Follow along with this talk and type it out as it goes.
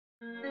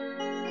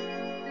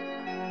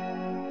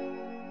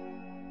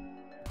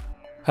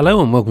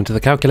Hello and welcome to the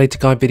calculator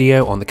guide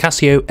video on the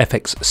Casio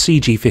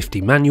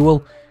fx-CG50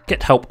 manual.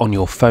 Get help on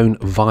your phone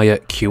via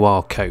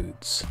QR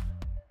codes.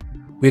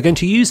 We're going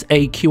to use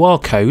a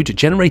QR code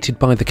generated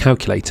by the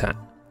calculator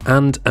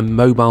and a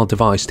mobile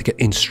device to get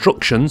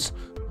instructions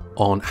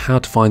on how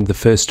to find the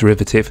first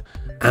derivative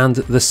and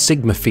the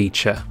sigma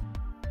feature.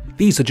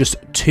 These are just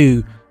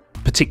two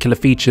particular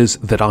features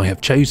that I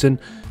have chosen,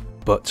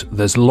 but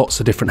there's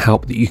lots of different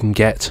help that you can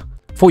get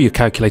for your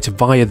calculator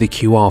via the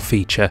QR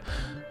feature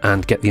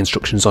and get the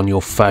instructions on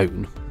your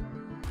phone.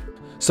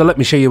 So let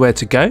me show you where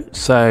to go.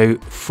 So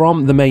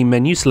from the main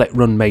menu, select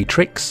Run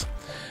Matrix,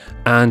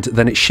 and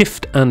then it's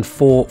Shift and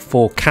 4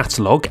 for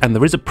Catalog, and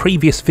there is a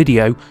previous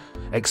video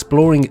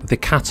exploring the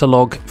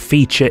catalog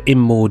feature in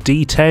more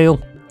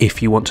detail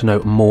if you want to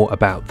know more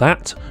about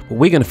that. But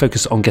we're going to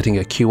focus on getting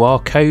a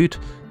QR code.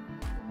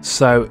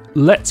 So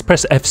let's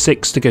press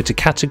F6 to go to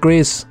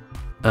Categories,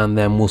 and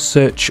then we'll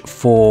search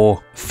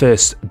for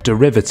first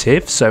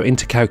derivative. So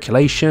into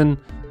Calculation,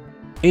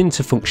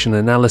 into Function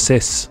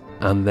Analysis,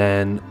 and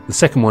then the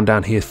second one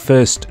down here,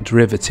 first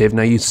derivative.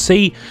 Now you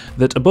see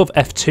that above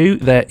F2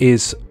 there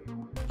is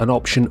an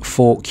option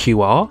for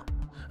QR,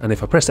 and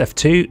if I press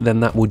F2 then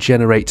that will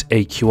generate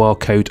a QR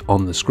code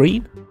on the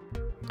screen.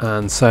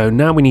 And so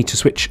now we need to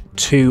switch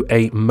to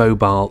a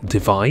mobile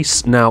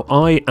device. Now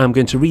I am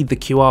going to read the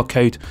QR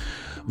code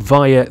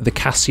via the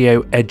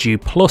Casio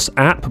𝘊𝘢𝘆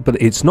app, but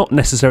it's not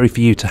necessary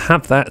for you to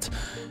have that.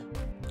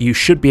 You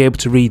should be able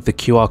to read the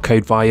QR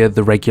code via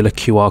the regular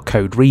QR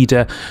code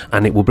reader,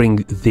 and it will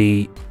bring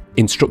the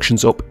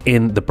instructions up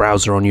in the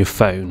browser on your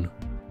phone.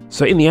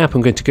 So in the app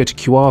I'm going to go to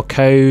QR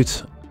code,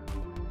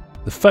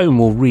 the phone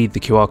will read the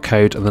QR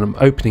code, and then I'm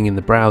opening in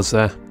the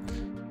browser.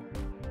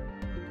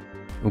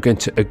 I'm going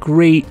to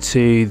agree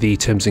to the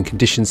terms and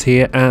conditions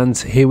here, and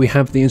here we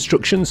have the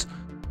instructions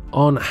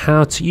on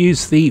how to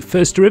use the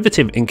first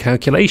derivative in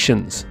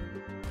calculations.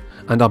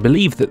 And I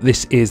believe that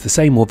this is the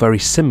same or very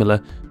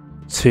similar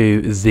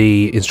to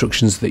the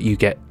instructions that you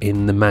get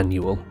in the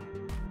manual.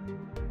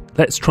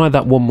 Let's try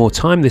that one more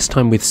time, this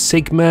time with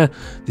sigma.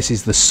 This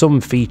is the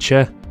sum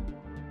feature.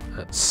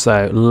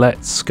 So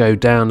let's go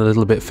down a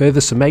little bit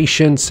further.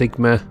 Summation,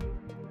 sigma.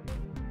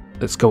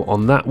 Let's go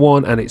on that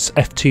one, and it's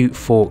F2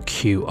 for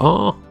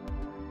QR.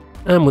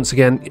 And once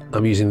again,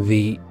 I'm using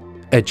the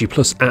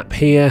𝘊𝘢𝘆 app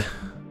here.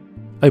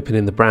 Open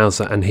in the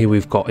browser, and here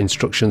we've got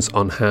instructions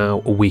on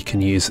how we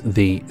can use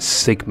the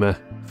sigma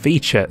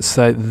feature.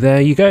 So there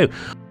you go.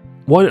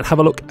 Why not have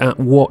a look at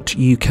what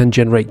you can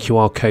generate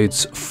QR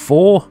codes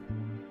for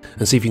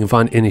and see if you can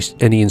find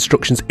any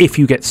instructions. If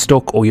you get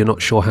stuck or you're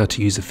not sure how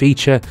to use a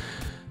feature,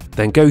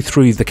 then go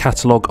through the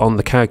catalogue on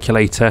the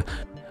calculator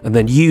and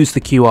then use the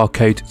QR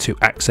code to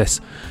access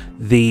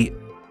the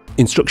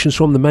instructions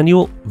from the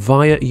manual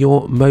via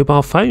your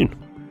mobile phone.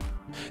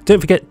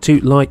 Don't forget to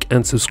like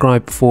and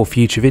subscribe for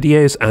future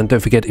videos, and don't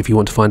forget, if you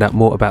want to find out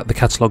more about the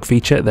catalogue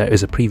feature, there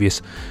is a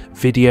previous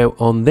video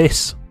on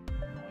this.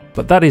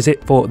 But that is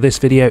it for this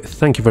video.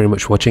 Thank you very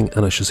much for watching,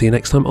 and I shall see you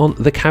next time on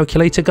the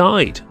Calculator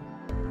Guide.